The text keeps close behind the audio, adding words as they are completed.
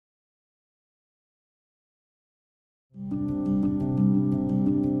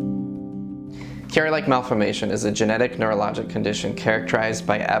Chiari-like malformation is a genetic neurologic condition characterized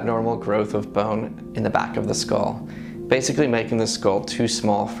by abnormal growth of bone in the back of the skull, basically making the skull too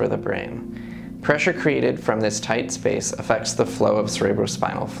small for the brain. Pressure created from this tight space affects the flow of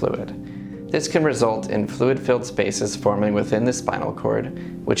cerebrospinal fluid. This can result in fluid-filled spaces forming within the spinal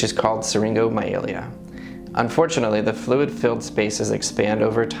cord, which is called Syringomyelia. Unfortunately, the fluid-filled spaces expand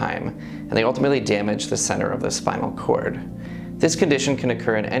over time, and they ultimately damage the center of the spinal cord. This condition can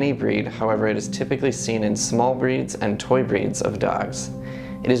occur in any breed, however it is typically seen in small breeds and toy breeds of dogs.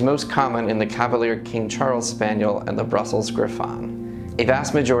 It is most common in the Cavalier King Charles Spaniel and the Brussels Griffon. A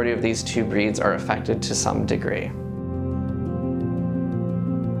vast majority of these two breeds are affected to some degree.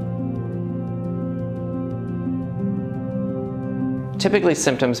 Typically,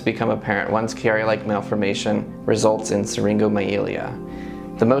 symptoms become apparent once Chiari-like malformation results in Syringomyelia.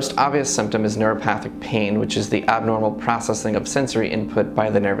 The most obvious symptom is neuropathic pain, which is the abnormal processing of sensory input by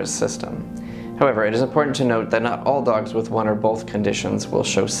the nervous system. However, it is important to note that not all dogs with one or both conditions will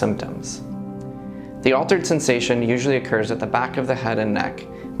show symptoms. The altered sensation usually occurs at the back of the head and neck,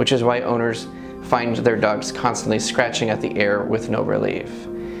 which is why owners find their dogs constantly scratching at the air with no relief.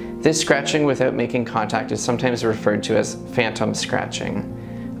 This scratching without making contact is sometimes referred to as phantom scratching.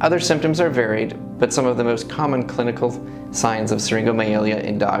 Other symptoms are varied, but some of the most common clinical signs of Syringomyelia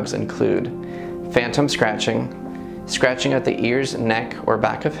in dogs include phantom scratching, scratching at the ears, neck, or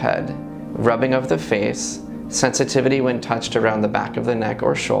back of head, rubbing of the face, sensitivity when touched around the back of the neck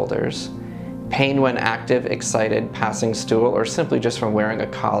or shoulders, pain when active, excited, passing stool, or simply just from wearing a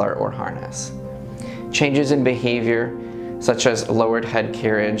collar or harness. Changes in behavior, such as lowered head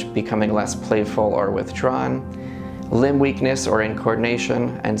carriage, becoming less playful or withdrawn, limb weakness or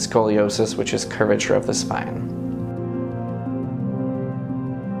incoordination, and scoliosis, which is curvature of the spine.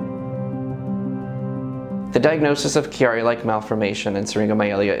 The diagnosis of Chiari-like malformation and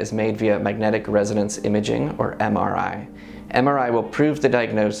Syringomyelia is made via magnetic resonance imaging, or MRI. MRI will prove the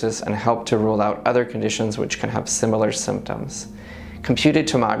diagnosis and help to rule out other conditions which can have similar symptoms. Computed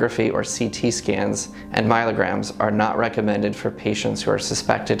tomography or CT scans and myelograms are not recommended for patients who are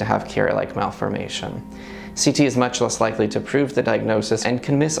suspected to have Chiari-like malformation. CT is much less likely to prove the diagnosis and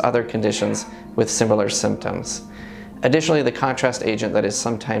can miss other conditions with similar symptoms. Additionally, the contrast agent that is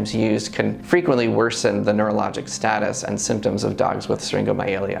sometimes used can frequently worsen the neurologic status and symptoms of dogs with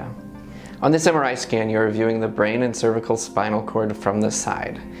Syringomyelia. On this MRI scan, you're viewing the brain and cervical spinal cord from the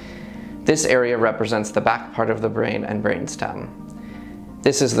side. This area represents the back part of the brain and brainstem.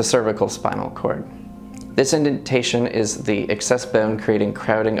 This is the cervical spinal cord. This indentation is the excess bone creating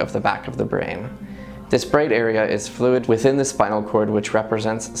crowding of the back of the brain. This bright area is fluid within the spinal cord, which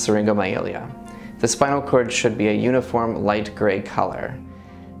represents Syringomyelia. The spinal cord should be a uniform light gray color.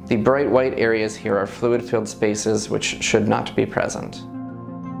 The bright white areas here are fluid-filled spaces which should not be present.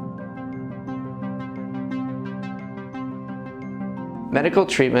 Medical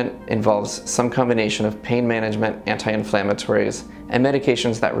treatment involves some combination of pain management, anti-inflammatories, and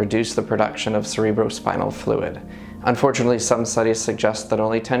medications that reduce the production of cerebrospinal fluid. Unfortunately, some studies suggest that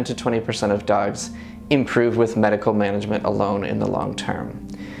only 10 to 20% of dogs improve with medical management alone in the long term.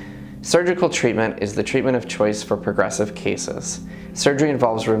 Surgical treatment is the treatment of choice for progressive cases. Surgery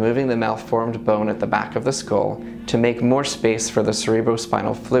involves removing the malformed bone at the back of the skull to make more space for the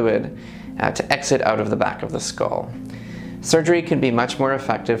cerebrospinal fluid to exit out of the back of the skull. Surgery can be much more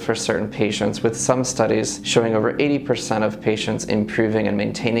effective for certain patients, with some studies showing over 80% of patients improving and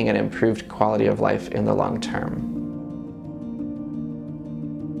maintaining an improved quality of life in the long term.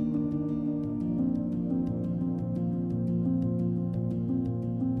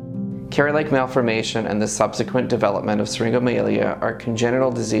 Chiari-like malformation and the subsequent development of Syringomyelia are congenital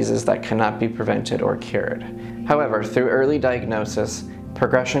diseases that cannot be prevented or cured. However, through early diagnosis,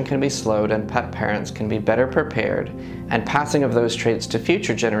 progression can be slowed and pet parents can be better prepared, and passing of those traits to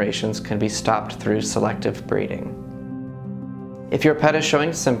future generations can be stopped through selective breeding. If your pet is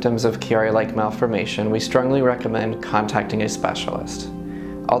showing symptoms of Chiari-like malformation, we strongly recommend contacting a specialist.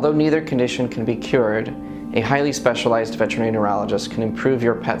 Although neither condition can be cured, a highly specialized veterinary neurologist can improve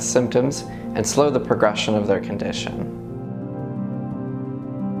your pet's symptoms and slow the progression of their condition.